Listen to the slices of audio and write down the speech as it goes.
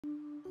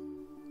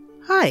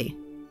Hi,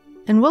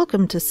 and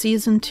welcome to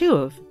Season 2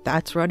 of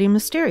That's Ruddy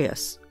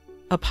Mysterious,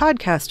 a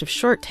podcast of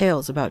short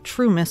tales about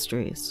true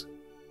mysteries.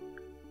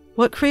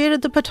 What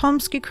created the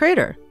Potomsky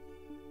crater?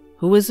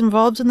 Who was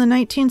involved in the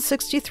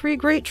 1963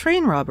 Great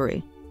Train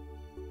Robbery?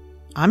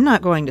 I'm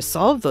not going to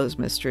solve those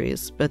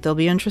mysteries, but they'll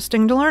be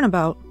interesting to learn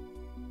about.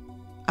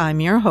 I'm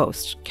your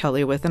host,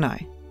 Kelly with an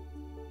I.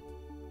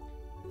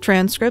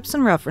 Transcripts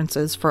and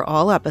references for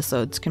all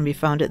episodes can be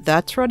found at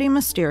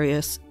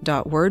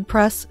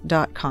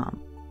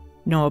that'sruddymysterious.wordpress.com.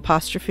 No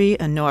apostrophe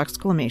and no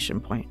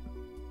exclamation point.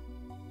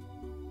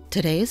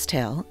 Today's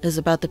tale is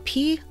about the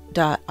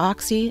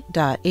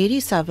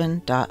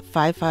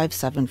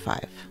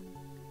P.Oxy.87.5575.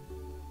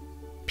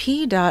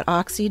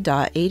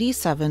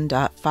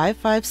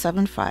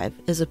 P.Oxy.87.5575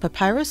 is a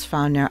papyrus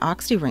found near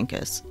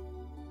Oxyrhynchus,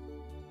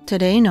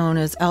 today known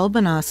as El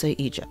Banasa,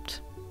 Egypt.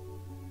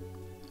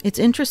 It's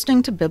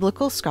interesting to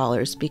biblical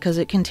scholars because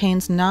it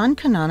contains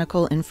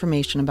non-canonical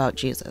information about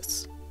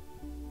Jesus.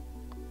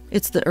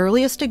 It's the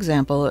earliest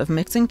example of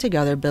mixing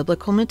together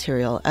biblical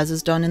material as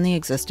is done in the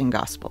existing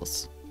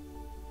Gospels.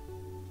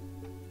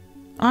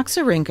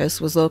 Oxyrhynchus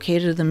was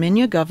located in the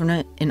Minya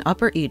Governorate in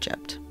Upper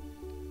Egypt.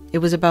 It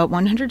was about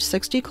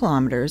 160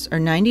 kilometers or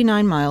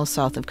 99 miles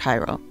south of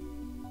Cairo.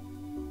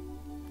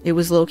 It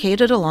was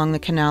located along the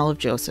Canal of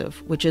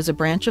Joseph, which is a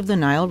branch of the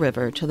Nile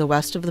River to the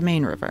west of the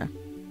main river.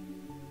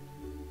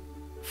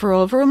 For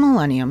over a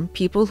millennium,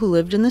 people who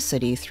lived in the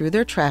city threw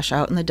their trash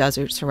out in the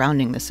desert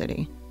surrounding the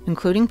city,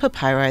 including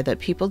papyri that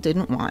people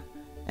didn't want,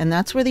 and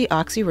that's where the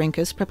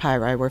Oxyrhynchus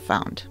papyri were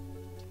found.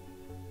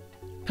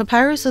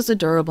 Papyrus is a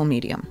durable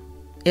medium.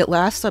 It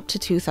lasts up to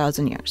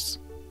 2,000 years.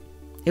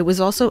 It was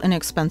also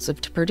inexpensive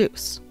to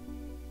produce.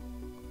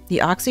 The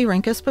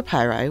Oxyrhynchus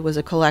papyri was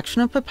a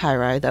collection of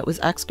papyri that was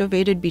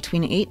excavated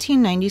between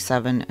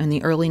 1897 and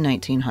the early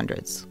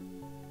 1900s.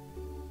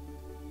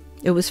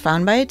 It was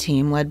found by a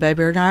team led by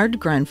Bernard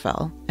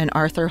Grenfell and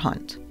Arthur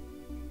Hunt.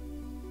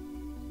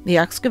 The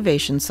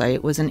excavation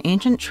site was an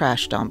ancient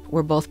trash dump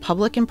where both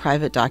public and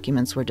private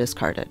documents were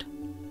discarded.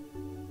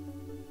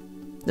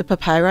 The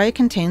papyri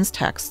contains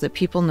texts that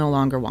people no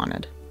longer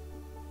wanted.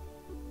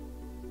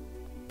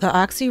 The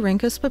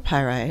Oxyrhynchus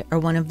papyri are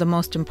one of the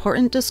most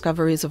important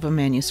discoveries of a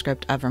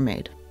manuscript ever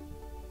made.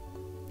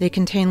 They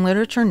contain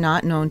literature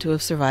not known to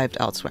have survived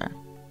elsewhere.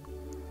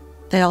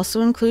 They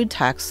also include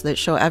texts that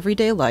show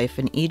everyday life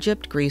in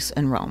Egypt, Greece,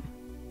 and Rome.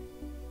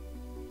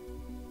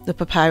 The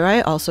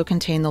papyri also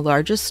contain the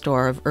largest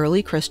store of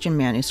early Christian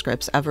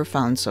manuscripts ever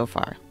found so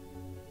far.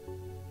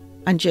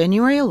 On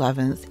January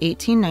 11,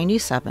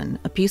 1897,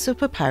 a piece of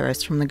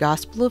papyrus from the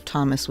Gospel of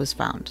Thomas was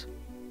found.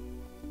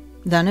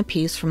 Then a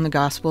piece from the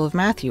Gospel of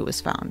Matthew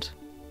was found.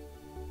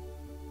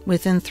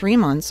 Within 3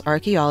 months,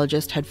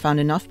 archaeologists had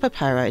found enough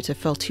papyri to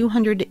fill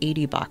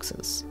 280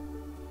 boxes.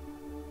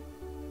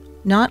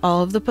 Not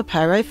all of the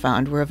papyri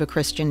found were of a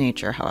Christian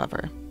nature,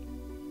 however.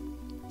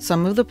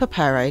 Some of the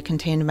papyri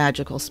contained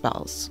magical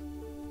spells.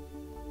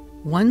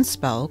 One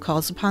spell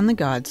calls upon the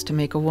gods to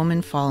make a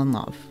woman fall in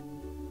love.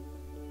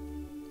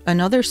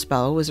 Another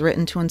spell was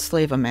written to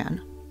enslave a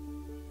man.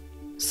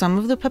 Some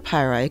of the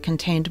papyri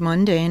contained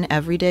mundane,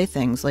 everyday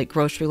things like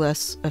grocery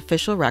lists,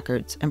 official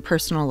records, and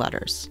personal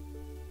letters.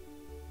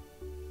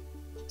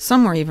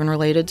 Some were even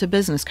related to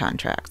business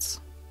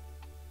contracts.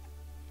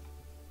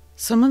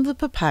 Some of the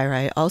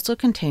papyri also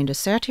contained a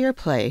satyr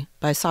play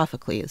by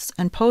Sophocles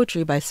and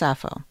poetry by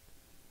Sappho.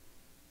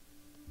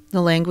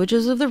 The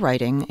languages of the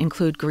writing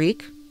include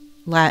Greek,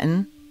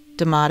 Latin,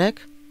 Demotic,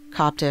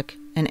 Coptic,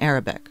 and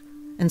Arabic,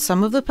 and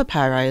some of the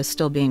papyri is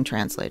still being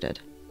translated.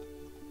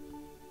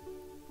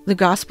 The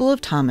Gospel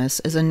of Thomas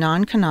is a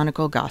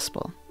non-canonical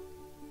gospel.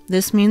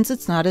 This means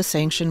it's not a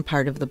sanctioned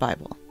part of the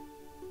Bible.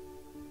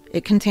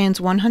 It contains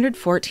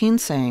 114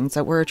 sayings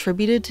that were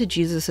attributed to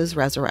Jesus'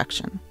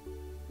 resurrection.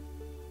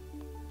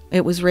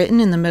 It was written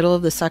in the middle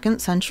of the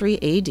 2nd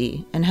century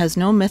AD and has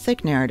no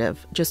mythic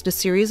narrative, just a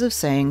series of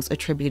sayings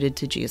attributed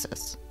to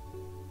Jesus.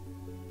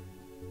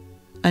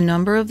 A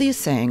number of these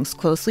sayings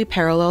closely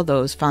parallel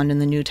those found in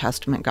the New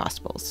Testament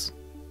Gospels.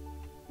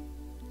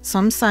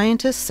 Some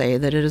scientists say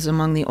that it is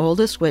among the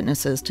oldest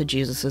witnesses to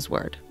Jesus'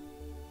 word.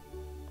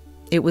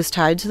 It was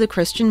tied to the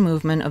Christian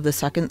movement of the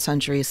 2nd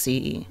century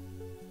CE.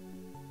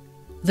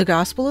 The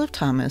Gospel of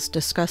Thomas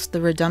discussed the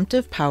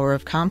redemptive power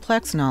of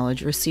complex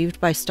knowledge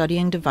received by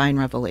studying divine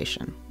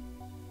revelation.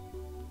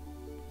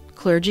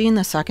 Clergy in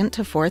the 2nd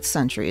to 4th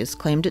centuries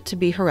claimed it to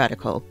be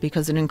heretical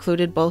because it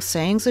included both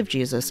sayings of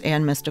Jesus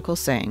and mystical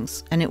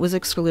sayings, and it was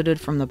excluded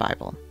from the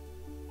Bible.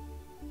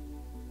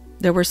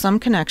 There were some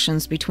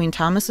connections between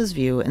Thomas's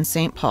view and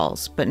St.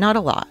 Paul's, but not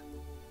a lot.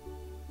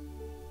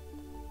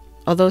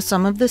 Although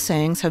some of the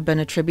sayings have been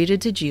attributed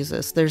to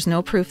Jesus, there's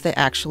no proof they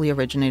actually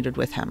originated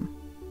with him.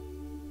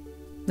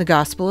 The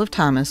Gospel of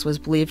Thomas was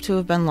believed to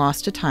have been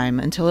lost to time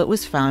until it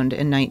was found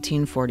in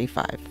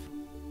 1945.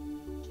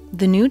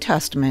 The New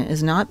Testament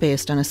is not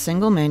based on a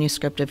single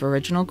manuscript of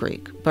original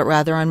Greek, but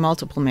rather on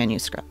multiple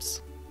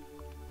manuscripts.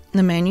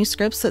 The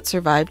manuscripts that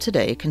survive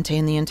today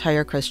contain the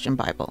entire Christian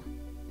Bible.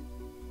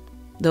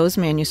 Those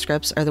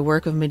manuscripts are the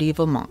work of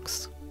medieval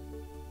monks.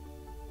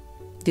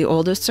 The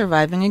oldest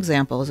surviving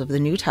examples of the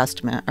New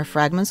Testament are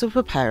fragments of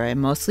papyri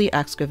mostly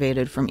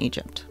excavated from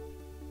Egypt.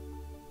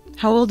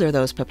 How old are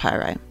those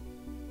papyri?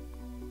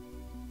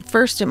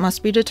 First, it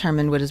must be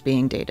determined what is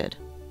being dated.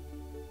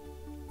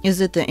 Is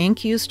it the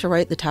ink used to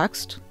write the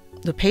text,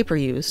 the paper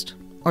used,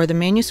 or the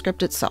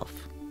manuscript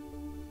itself?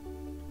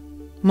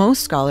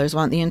 Most scholars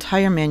want the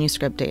entire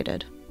manuscript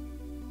dated.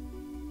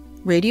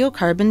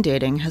 Radiocarbon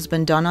dating has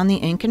been done on the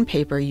ink and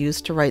paper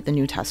used to write the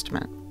New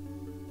Testament.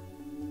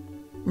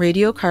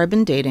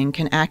 Radiocarbon dating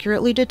can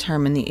accurately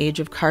determine the age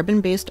of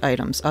carbon-based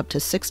items up to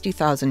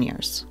 60,000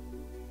 years.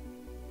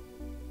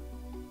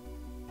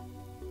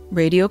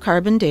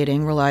 Radiocarbon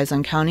dating relies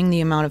on counting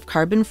the amount of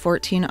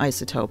carbon-14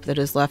 isotope that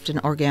is left in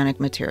organic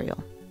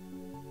material.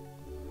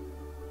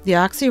 The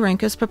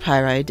Oxyrhynchus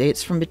papyri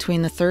dates from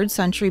between the 3rd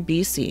century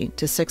BC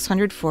to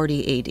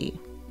 640 AD.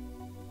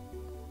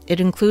 It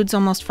includes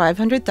almost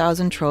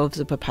 500,000 troves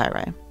of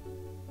papyri.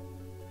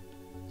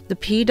 The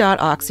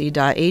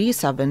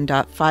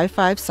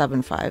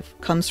P.Oxy.87.5575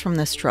 comes from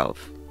this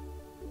trove.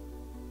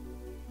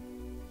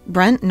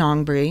 Brent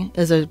Nongbree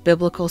is a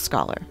biblical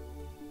scholar.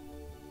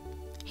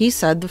 He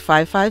said the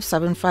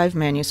 5575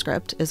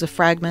 manuscript is a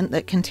fragment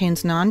that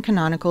contains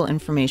non-canonical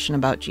information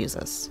about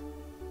Jesus.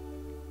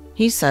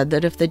 He said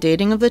that if the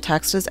dating of the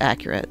text is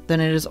accurate, then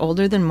it is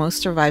older than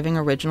most surviving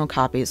original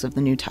copies of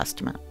the New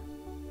Testament.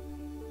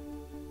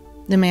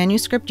 The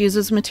manuscript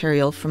uses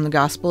material from the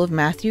Gospel of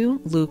Matthew,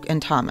 Luke,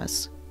 and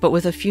Thomas, but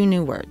with a few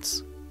new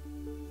words.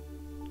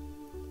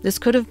 This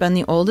could have been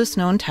the oldest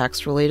known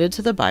text related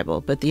to the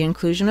Bible, but the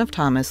inclusion of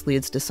Thomas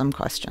leads to some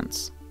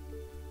questions.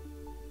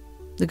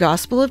 The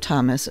Gospel of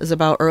Thomas is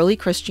about early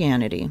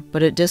Christianity,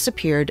 but it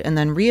disappeared and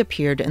then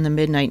reappeared in the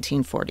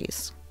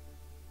mid-1940s.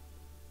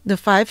 The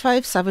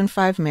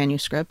 5575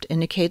 manuscript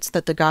indicates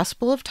that the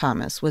Gospel of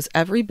Thomas was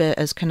every bit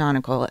as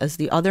canonical as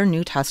the other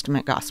New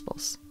Testament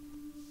Gospels.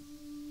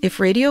 If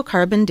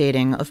radiocarbon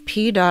dating of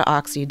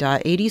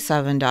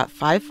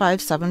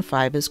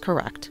P.Oxy.87.5575 is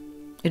correct,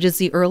 it is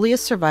the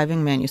earliest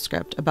surviving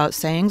manuscript about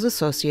sayings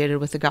associated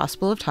with the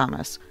Gospel of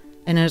Thomas,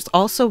 and it is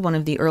also one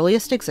of the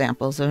earliest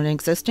examples of an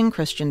existing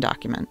Christian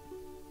document.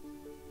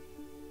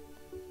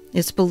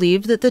 It's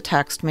believed that the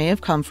text may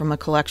have come from a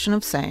collection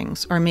of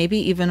sayings, or maybe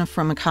even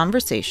from a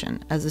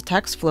conversation, as the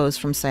text flows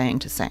from saying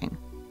to saying.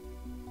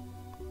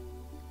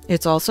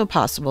 It's also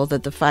possible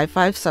that the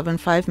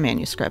 5575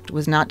 manuscript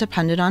was not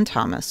dependent on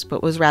Thomas,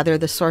 but was rather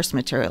the source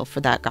material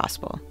for that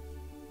gospel.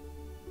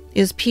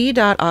 Is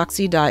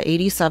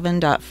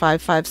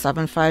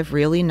P.Oxy.87.5575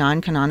 really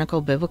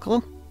non-canonical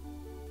biblical?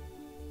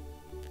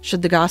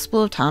 Should the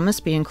Gospel of Thomas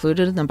be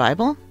included in the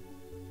Bible?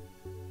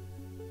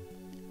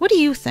 What do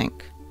you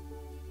think?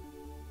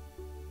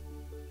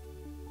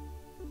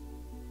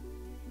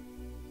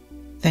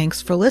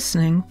 Thanks for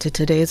listening to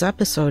today's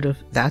episode of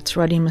That's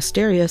Ruddy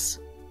Mysterious.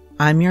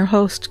 I'm your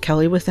host,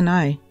 Kelly with an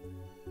I.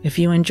 If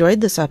you enjoyed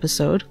this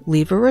episode,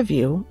 leave a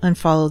review and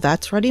follow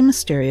That's Ruddy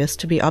Mysterious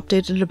to be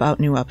updated about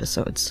new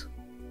episodes.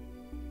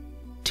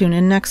 Tune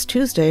in next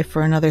Tuesday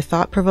for another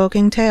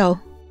thought-provoking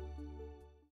tale.